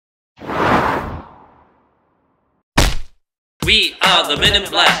We are the Men in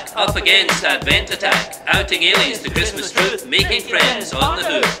Black, up against Advent attack, outing aliens to Christmas truth, making friends on the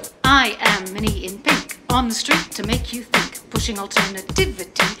hoof. I am Minnie in Pink, on the street to make you think, pushing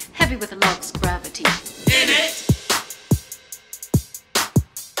alternativity, heavy with the log's gravity. In it!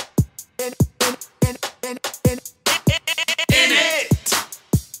 In it!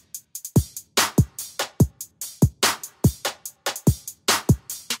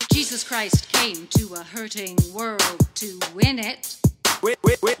 Jesus Christ came to a hurting world to win it. Win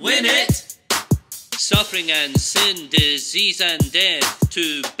it! Suffering and sin, disease and death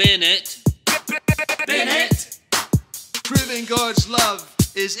to bin it. Bin it! Proving God's love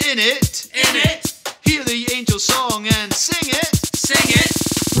is in it. In it! Hear the angel song and sing it. Sing it!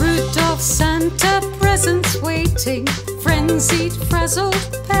 Rudolph, Santa, presents waiting, frenzied, frazzled,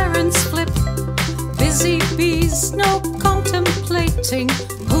 parents flip. Busy bees, no contemplating,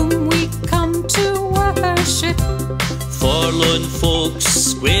 whom we come to worship. Forlorn folks,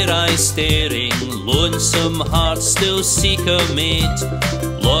 square eyes staring, lonesome hearts still seek a mate.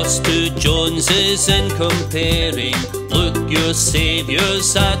 Lost to Joneses in comparing, look your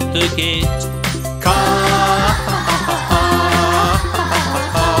saviour's at the gate. Come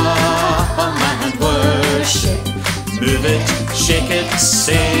and worship, move it, shake it,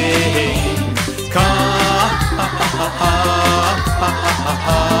 sing. Come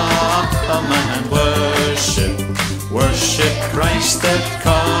and worship, worship Christ the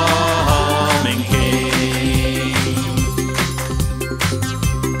coming King.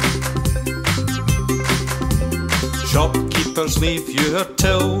 Shopkeepers leave your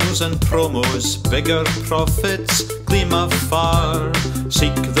tills and promos, bigger profits gleam afar.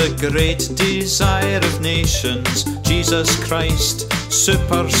 Seek the great desire of nations, Jesus Christ,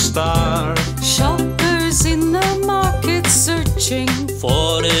 superstar. Shoppers in the market searching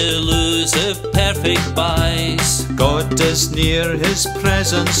For elusive perfect buys, God is near, his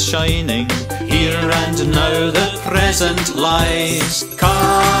presence shining, here and now the present lies. Come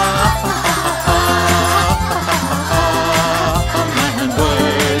and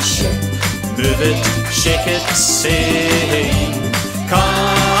worship, move it, shake it, sing.